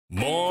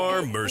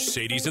More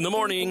Mercedes in the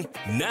Morning,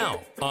 now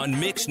on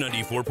Mix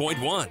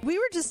 94.1. We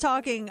were just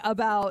talking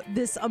about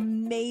this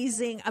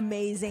amazing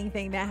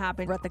thing that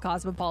happened at the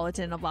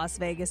Cosmopolitan of Las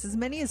Vegas. As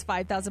many as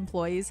 5,000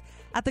 employees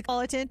at the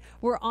Cosmopolitan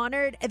were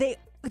honored. They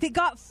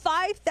got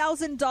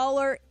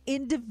 $5,000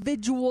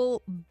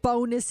 individual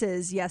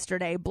bonuses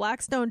yesterday.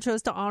 Blackstone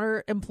chose to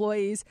honor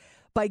employees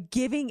by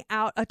giving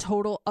out a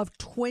total of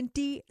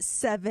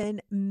 $27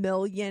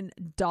 million.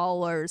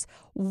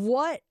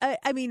 What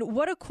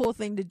a cool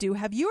thing to do.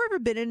 Have you ever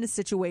been in a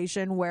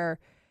situation where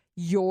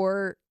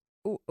your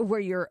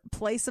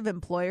place of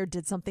employer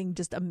did something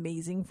just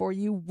amazing for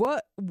you?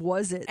 What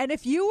was it? And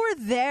if you were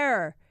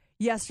there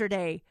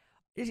yesterday,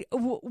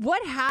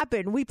 what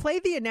happened? We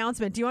played the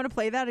announcement. Do you want to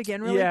play that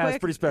again really quick? Yeah, it's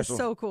pretty special. It's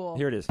so cool.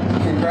 Here it is.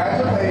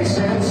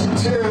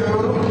 Congratulations to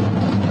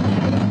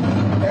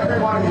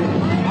everyone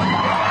who...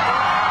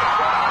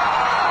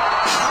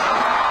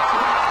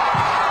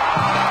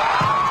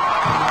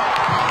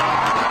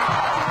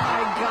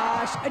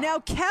 Now,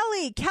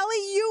 Kelly,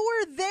 you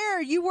were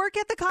there. You work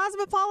at the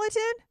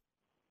Cosmopolitan?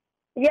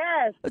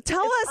 Yes.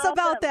 Tell us awesome.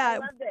 about that. I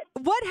loved it.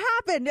 What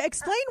happened?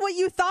 Explain what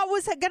you thought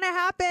was going to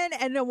happen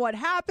and then what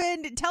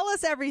happened. Tell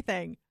us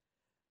everything.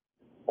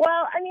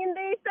 Well,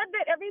 they said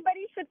that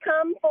everybody should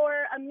come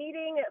for a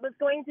meeting. It was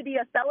going to be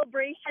a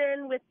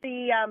celebration with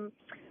the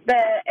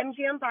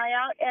MGM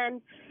buyout,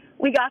 and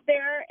we got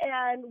there,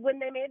 and when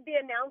they made the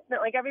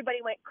announcement,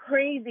 everybody went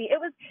crazy.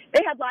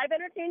 They had live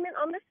entertainment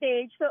on the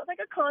stage, so it was like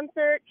a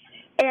concert.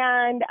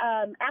 And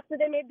after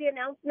they made the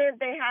announcement,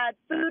 they had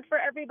food for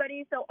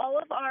everybody. So all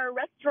of our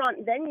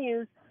restaurant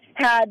venues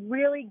had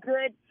really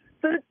good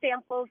food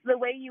samples the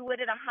way you would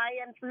at a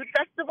high-end food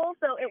festival.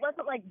 So it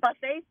wasn't like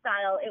buffet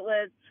style. It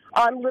was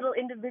on little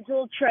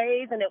individual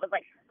trays, and it was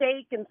like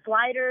steak and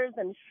sliders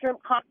and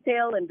shrimp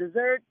cocktail and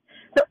desserts.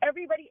 So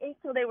everybody ate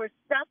till they were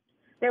stuffed.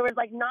 There was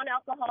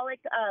non-alcoholic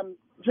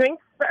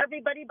drinks for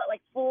everybody, but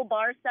full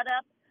bar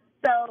setup.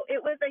 So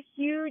it was a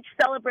huge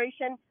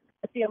celebration.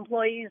 The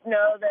employees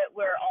know that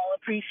we're all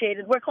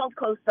appreciated. We're called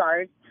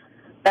co-stars.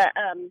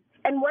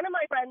 And one of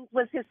my friends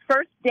was his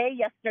first day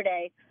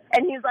yesterday,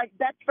 and he's like,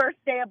 best first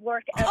day of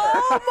work ever.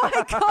 Oh, my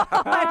gosh.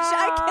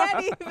 I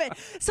can't even.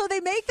 So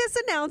they make this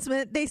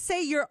announcement. They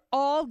say you're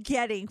all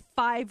getting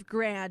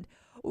 $5,000.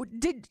 What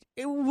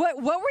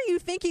were you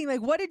thinking?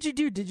 What did you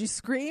do? Did you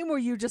scream? Were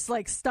you just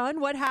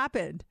stunned? What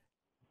happened?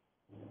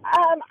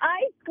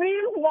 I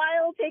screamed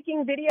while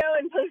taking video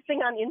and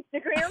posting on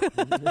Instagram.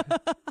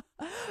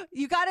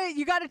 You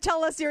gotta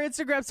tell us your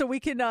Instagram so we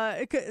can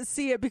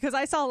see it, because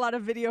I saw a lot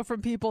of video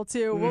from people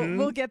too. Mm-hmm.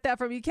 We'll get that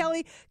from you,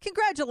 Kelly.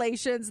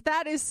 Congratulations,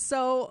 that is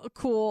so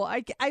cool.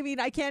 I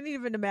can't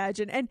even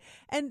imagine. And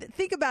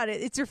think about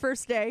it. It's your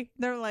first day.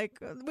 They're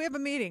like, we have a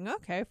meeting.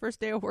 Okay, first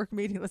day of work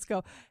meeting. Let's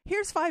go.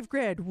 Here's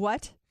 $5,000.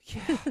 What?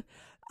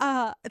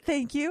 Yeah.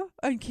 Thank you.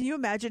 And can you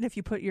imagine if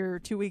you put your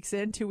 2 weeks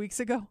in 2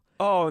 weeks ago?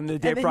 Oh, and the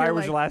day prior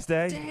was your last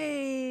day?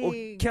 Dang.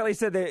 Well, Kelly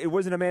said that it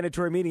wasn't a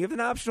mandatory meeting. If it's an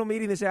optional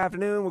meeting this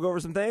afternoon, we'll go over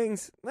some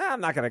things.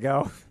 I'm not going to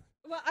go.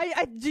 Well,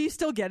 do you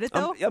still get it,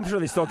 though? I'm sure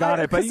they still got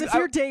it. Because if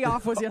your day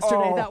off was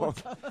yesterday, that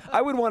would... I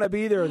would want to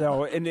be there,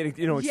 though, and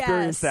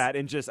experience that.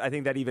 And I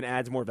think that even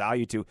adds more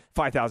value to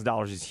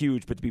 $5,000 is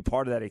huge, but to be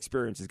part of that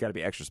experience has got to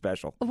be extra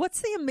special.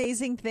 What's the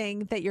amazing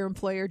thing that your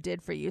employer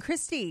did for you?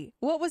 Christy,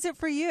 what was it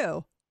for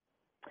you?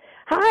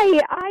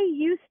 Hi, I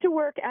used to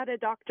work at a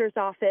doctor's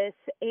office,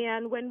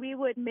 and when we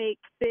would make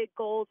big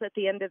goals at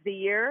the end of the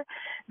year,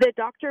 the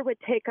doctor would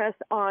take us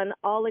on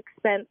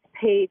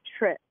all-expense-paid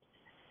trips.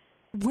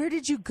 Where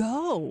did you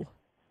go?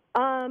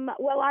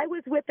 Well, I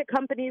was with the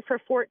company for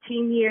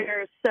 14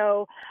 years,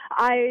 so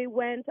I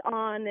went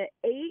on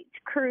 8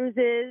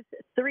 cruises,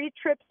 3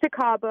 trips to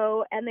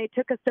Cabo, and they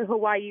took us to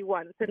Hawaii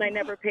once, and I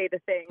never paid a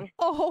thing.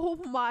 Oh,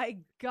 my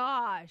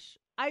gosh.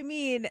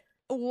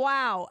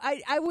 Wow.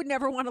 I would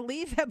never want to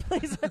leave that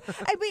place.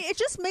 It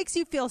just makes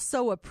you feel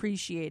so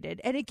appreciated,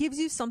 and it gives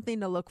you something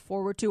to look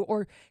forward to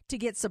or to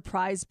get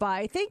surprised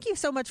by. Thank you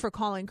so much for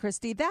calling,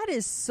 Christy. That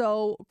is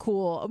so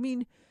cool.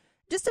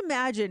 Just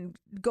imagine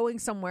going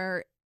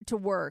somewhere to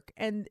work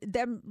and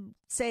them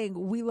saying,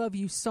 we love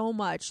you so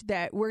much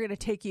that we're going to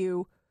take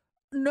you,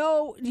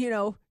 no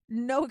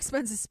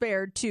expenses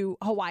spared, to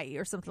Hawaii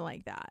or something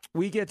like that.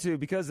 We get to,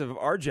 because of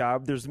our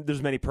job, there's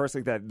many perks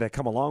like that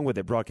come along with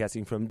it.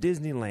 Broadcasting from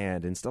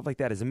Disneyland and stuff like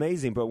that is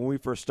amazing. But when we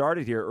first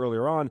started here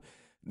earlier on,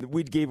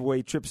 we gave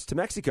away trips to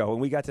Mexico,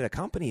 and we got to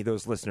accompany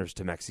those listeners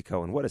to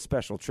Mexico. And what a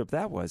special trip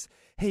that was.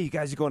 Hey, you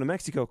guys are going to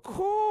Mexico.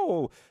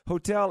 Cool.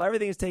 Hotel,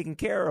 everything is taken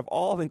care of.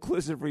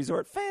 All-inclusive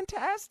resort.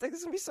 Fantastic. This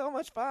is going to be so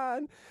much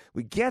fun.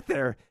 We get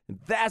there, and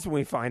that's when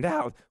we find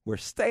out we're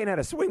staying at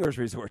a swingers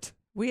resort.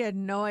 We had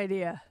no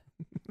idea.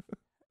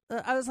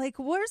 I was like,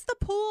 where's the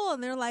pool?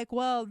 And they're like,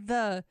 well,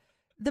 the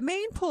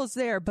main pool's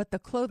there, but the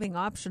clothing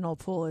optional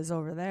pool is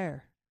over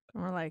there.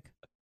 And we're like,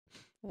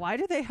 why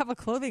do they have a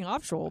clothing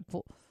optional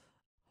pool?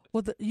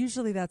 Well,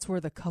 usually that's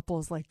where the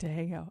couples like to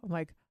hang out. I'm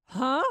like,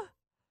 huh?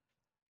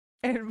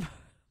 And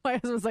my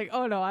husband's like,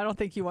 oh, no, I don't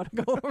think you want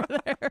to go over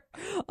there.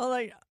 I'm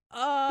like,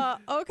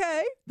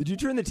 Okay. Did you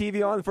turn the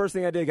TV on? The first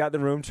thing I did, got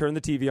in the room, turn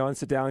the TV on,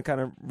 sit down,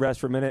 kind of rest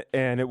for a minute,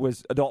 and it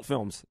was adult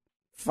films.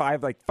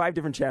 Five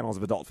different channels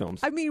of adult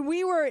films. I mean,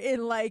 we were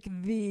in like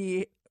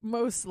the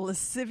most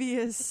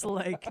lascivious,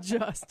 like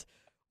just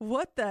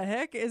what the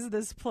heck is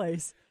this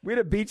place? We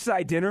had a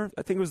beachside dinner.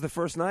 I think it was the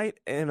first night,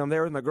 and I'm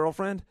there with my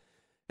girlfriend,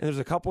 and there's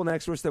a couple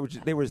next to us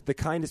they were the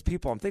kindest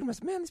people. I'm thinking,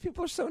 man, these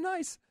people are so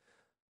nice.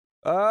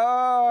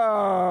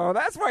 Oh,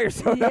 that's why you're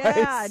so nice.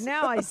 Yeah,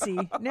 now I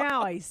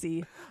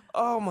see.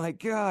 Oh my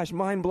gosh,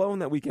 mind blown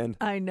that weekend.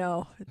 I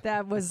know.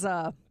 That was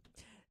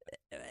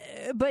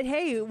but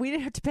hey, we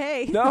didn't have to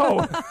pay.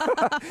 No.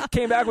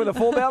 Came back with a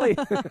full belly.